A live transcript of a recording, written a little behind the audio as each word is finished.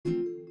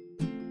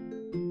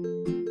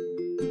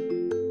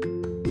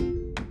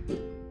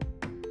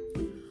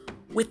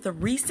With the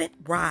recent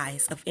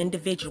rise of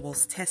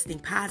individuals testing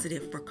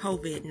positive for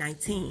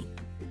COVID-19,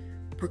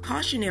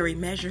 precautionary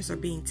measures are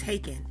being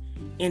taken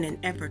in an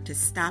effort to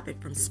stop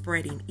it from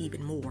spreading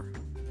even more.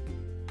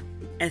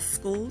 As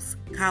schools,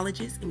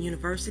 colleges, and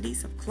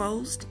universities have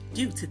closed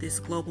due to this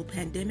global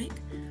pandemic,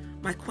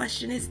 my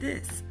question is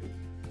this: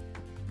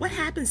 what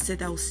happens to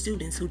those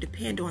students who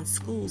depend on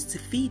schools to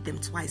feed them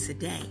twice a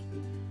day?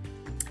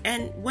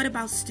 And what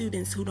about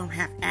students who don't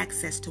have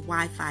access to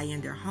Wi-Fi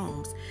in their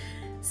homes,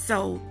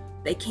 so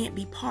they can't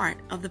be part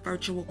of the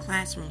virtual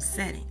classroom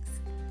settings?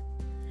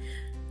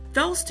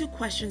 Those two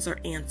questions are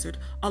answered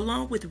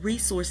along with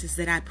resources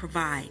that I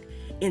provide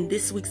in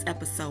this week's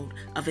episode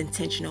of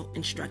Intentional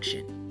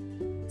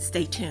Instruction.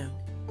 Stay tuned.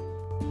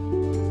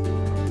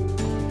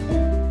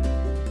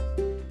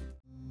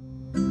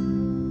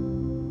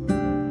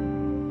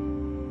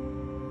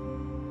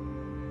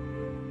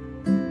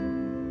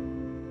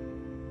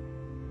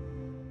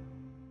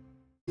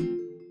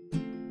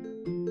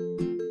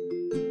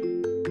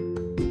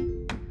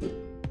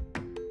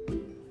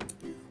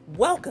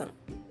 Welcome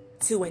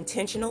to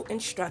Intentional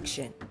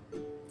Instruction,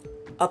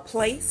 a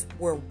place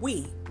where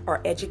we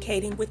are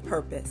educating with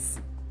purpose.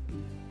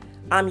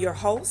 I'm your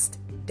host,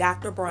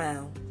 Dr.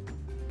 Brown.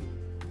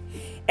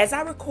 As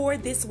I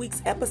record this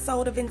week's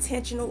episode of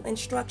Intentional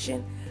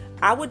Instruction,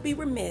 I would be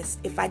remiss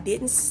if I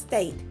didn't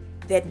state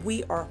that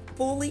we are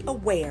fully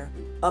aware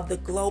of the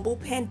global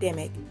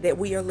pandemic that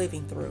we are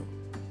living through.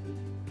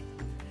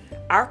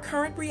 Our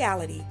current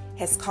reality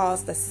has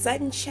caused a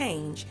sudden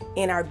change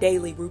in our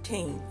daily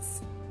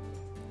routines.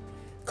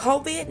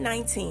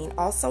 COVID-19,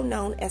 also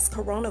known as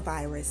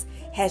coronavirus,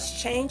 has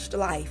changed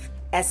life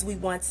as we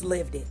once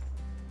lived it,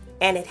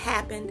 and it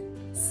happened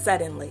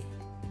suddenly.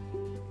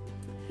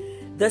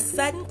 The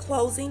sudden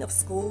closing of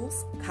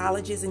schools,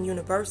 colleges, and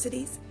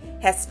universities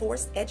has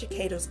forced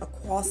educators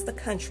across the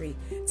country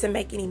to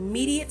make an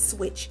immediate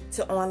switch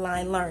to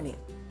online learning.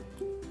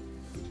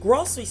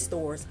 Grocery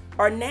stores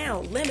are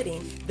now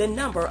limiting the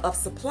number of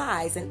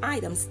supplies and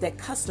items that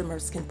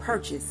customers can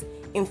purchase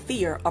in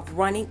fear of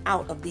running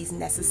out of these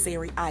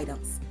necessary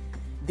items.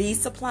 These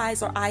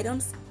supplies or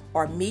items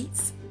are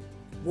meats,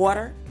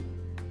 water,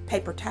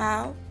 paper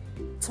towel,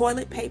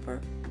 toilet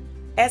paper,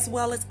 as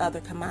well as other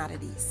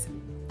commodities.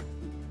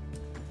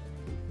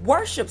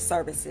 Worship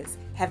services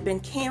have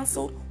been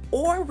canceled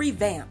or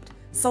revamped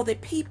so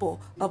that people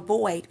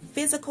avoid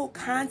physical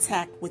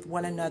contact with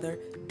one another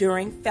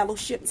during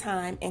fellowship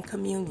time and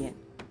communion.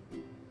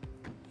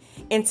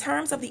 In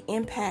terms of the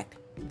impact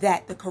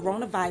that the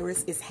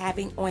coronavirus is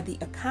having on the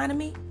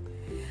economy,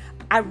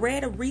 I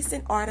read a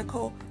recent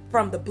article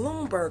from the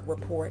Bloomberg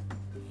report,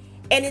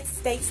 and it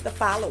states the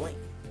following: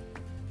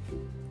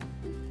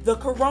 the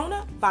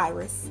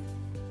coronavirus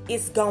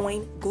is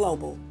going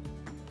global,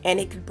 and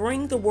it could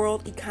bring the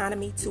world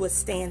economy to a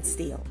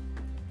standstill.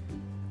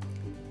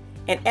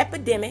 An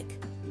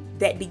epidemic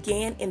that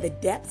began in the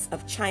depths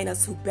of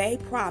China's Hubei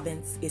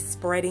province is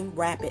spreading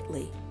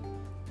rapidly.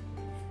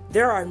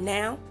 There are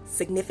now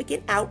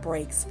significant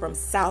outbreaks from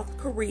South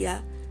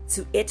Korea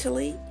to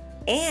Italy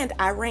and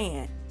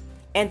Iran,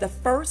 and the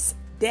first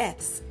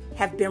deaths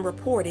have been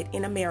reported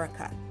in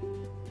America.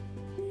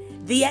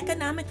 The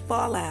economic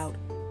fallout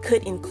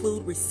could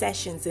include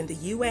recessions in the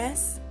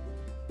U.S.,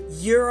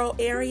 Euro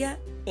area,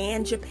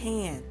 and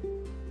Japan,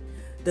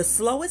 the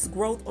slowest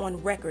growth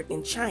on record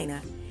in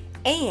China,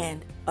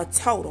 and a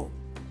total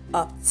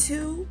of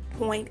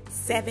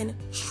 $2.7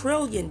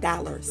 trillion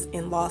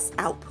in lost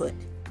output.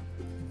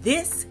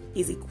 This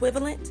is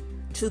equivalent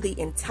to the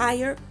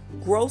entire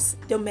gross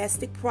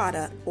domestic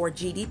product, or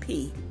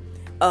GDP,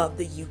 of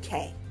the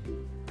UK.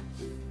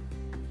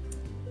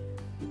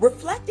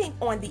 Reflecting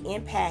on the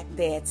impact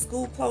that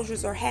school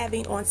closures are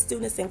having on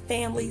students and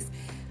families,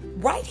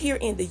 right here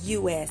in the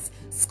U.S.,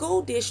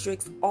 school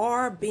districts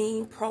are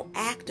being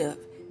proactive.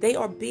 They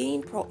are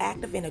being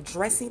proactive in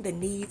addressing the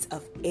needs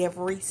of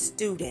every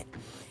student.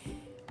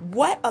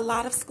 What a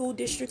lot of school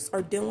districts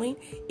are doing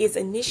is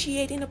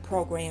initiating a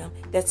program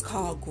that's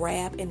called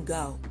Grab and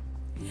Go.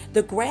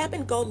 The Grab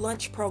and Go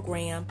lunch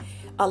program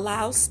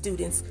allows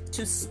students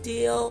to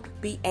still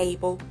be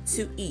able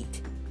to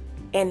eat,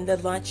 and the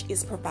lunch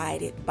is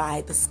provided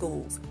by the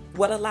schools.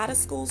 What a lot of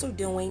schools are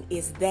doing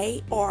is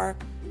they are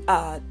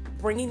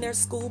bringing their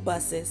school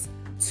buses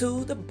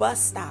to the bus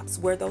stops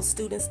where those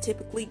students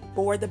typically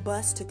board the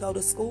bus to go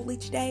to school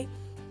each day.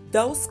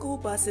 Those school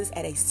buses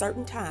at a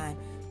certain time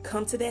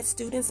come to that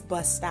student's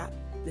bus stop.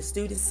 The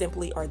students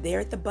simply are there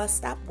at the bus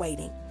stop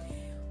waiting.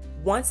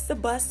 Once the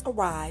bus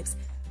arrives,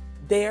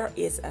 there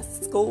is a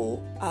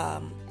school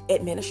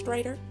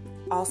administrator,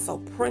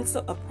 also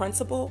a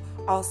principal,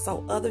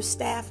 also other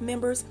staff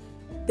members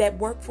that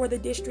work for the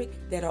district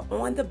that are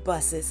on the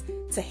buses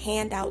to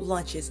hand out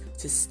lunches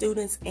to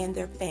students and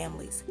their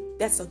families.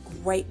 That's a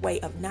great way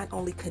of not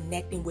only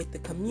connecting with the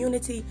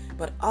community,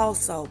 but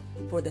also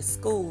for the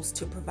schools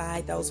to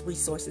provide those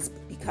resources,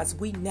 because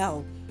we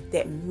know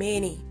that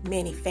many,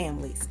 many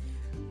families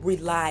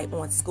rely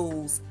on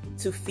schools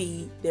to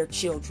feed their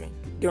children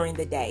during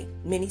the day.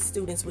 Many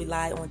students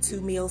rely on 2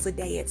 meals a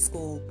day at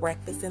school,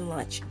 breakfast and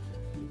lunch.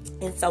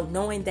 And so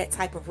knowing that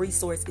type of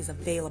resource is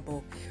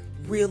available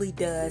really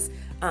does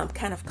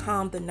kind of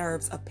calm the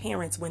nerves of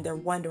parents when they're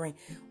wondering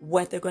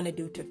what they're going to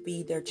do to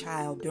feed their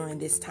child during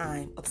this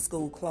time of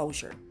school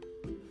closure.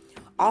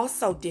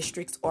 Also,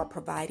 districts are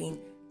providing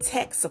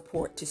tech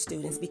support to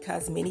students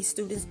because many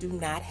students do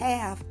not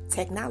have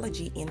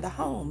technology in the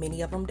home.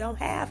 Many of them don't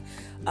have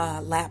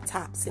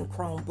laptops and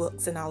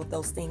Chromebooks and all of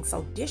those things.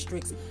 So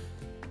districts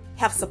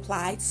have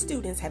supplied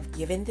students, have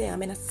given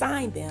them and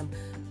assigned them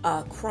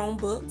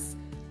Chromebooks,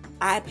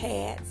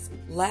 iPads,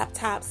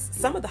 laptops.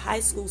 Some of the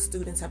high school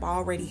students have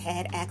already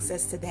had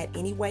access to that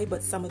anyway,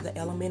 but some of the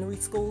elementary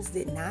schools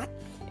did not.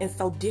 And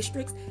so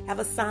districts have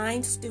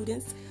assigned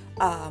students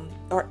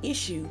or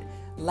issued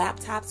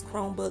laptops,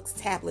 Chromebooks,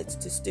 tablets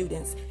to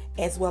students,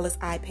 as well as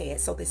iPads,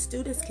 so that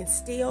students can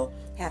still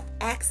have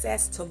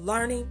access to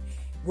learning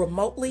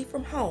remotely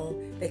from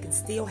home. They can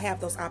still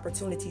have those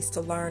opportunities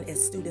to learn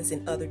as students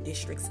in other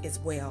districts as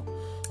well.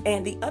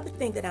 And the other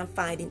thing that I'm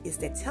finding is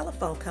that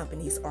telephone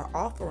companies are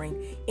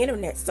offering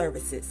internet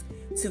services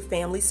to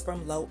families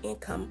from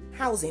low-income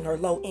housing or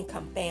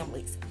low-income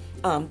families.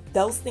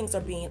 Those things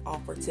are being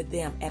offered to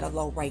them at a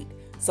low rate,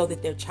 so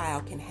that their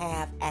child can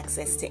have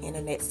access to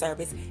internet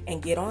service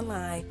and get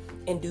online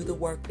and do the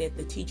work that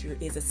the teacher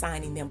is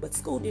assigning them. But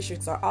school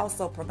districts are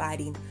also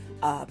providing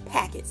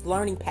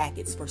learning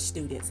packets for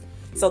students,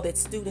 so that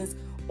students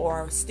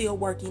are still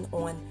working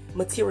on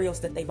materials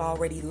that they've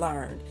already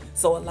learned.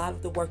 So a lot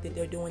of the work that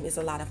they're doing is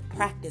a lot of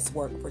practice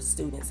work for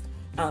students.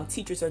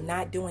 Teachers are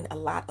not doing a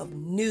lot of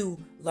new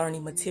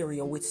learning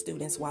material with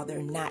students while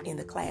they're not in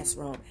the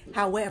classroom.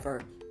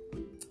 However,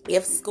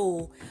 if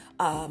school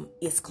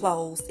is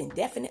closed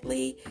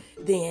indefinitely,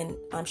 then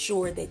I'm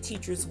sure that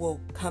teachers will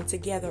come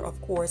together,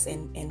 of course,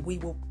 and we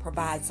will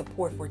provide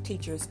support for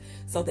teachers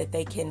so that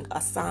they can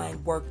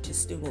assign work to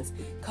students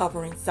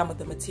covering some of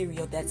the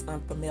material that's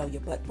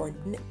unfamiliar. But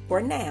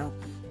for now,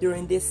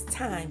 during this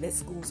time that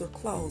schools are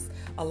closed,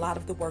 a lot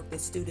of the work that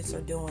students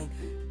are doing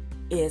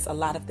is a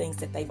lot of things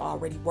that they've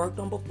already worked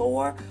on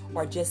before,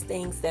 or just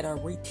things that are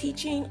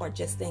reteaching, or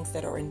just things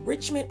that are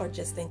enrichment, or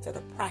just things that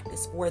are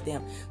practice for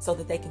them, so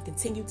that they can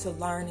continue to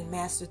learn and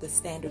master the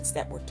standards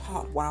that were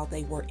taught while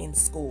they were in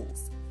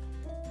schools.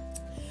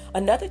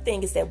 Another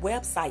thing is that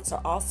websites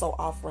are also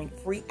offering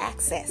free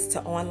access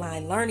to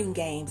online learning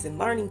games and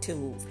learning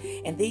tools.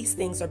 And these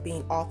things are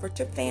being offered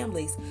to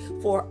families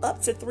for up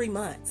to 3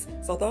 months.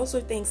 So those are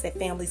things that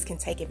families can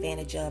take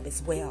advantage of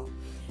as well.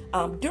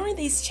 During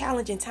these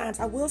challenging times,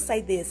 I will say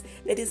this,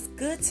 that it's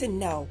good to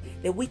know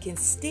that we can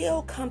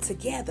still come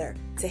together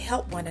to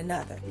help one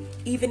another,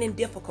 even in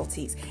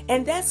difficulties.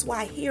 And that's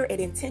why here at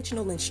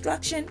Intentional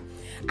Instruction,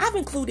 I've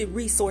included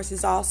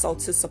resources also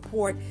to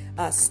support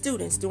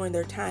students during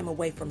their time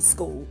away from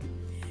school.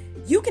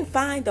 You can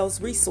find those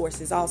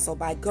resources also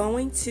by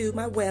going to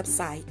my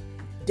website,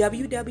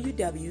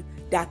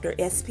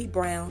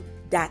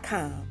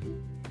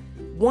 www.drspbrown.com.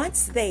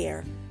 Once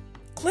there,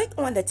 click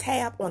on the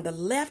tab on the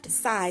left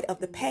side of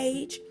the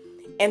page,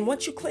 and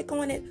once you click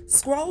on it,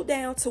 scroll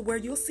down to where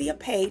you'll see a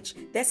page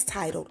that's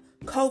titled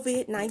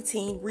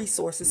COVID-19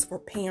 Resources for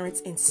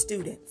Parents and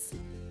Students.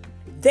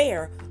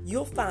 There,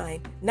 you'll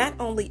find not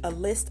only a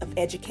list of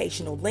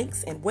educational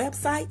links and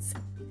websites,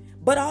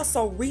 but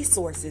also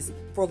resources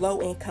for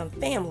low-income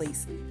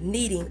families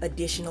needing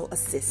additional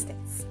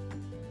assistance.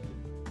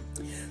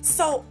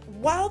 So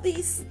while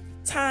these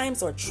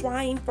times are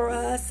trying for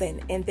us,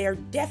 and they're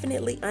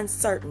definitely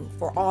uncertain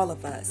for all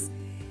of us,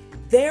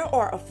 there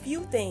are a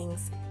few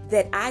things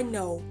that I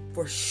know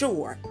for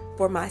sure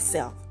for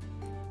myself.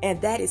 And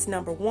that is,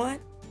 number 1,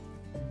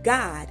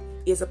 God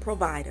is a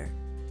provider.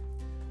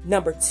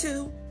 Number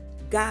 2,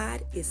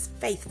 God is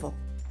faithful.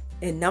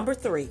 And number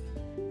 3,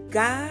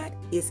 God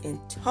is in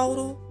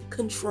total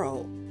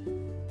control.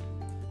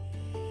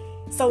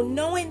 So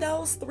knowing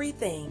those 3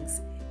 things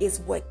is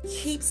what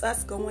keeps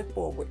us going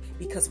forward,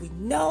 because we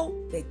know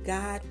that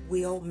God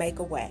will make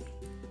a way.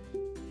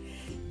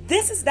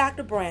 This is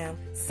Dr. Brown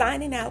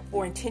signing out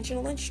for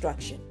Intentional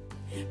Instruction.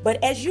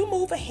 But as you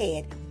move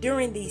ahead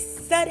during these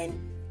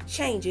sudden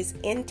changes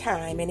in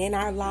time and in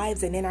our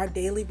lives and in our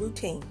daily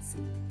routines,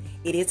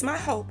 it is my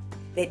hope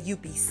that you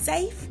be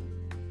safe,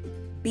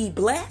 be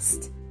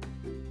blessed,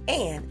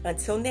 and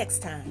until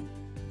next time,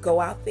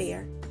 go out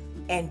there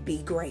and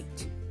be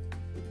great.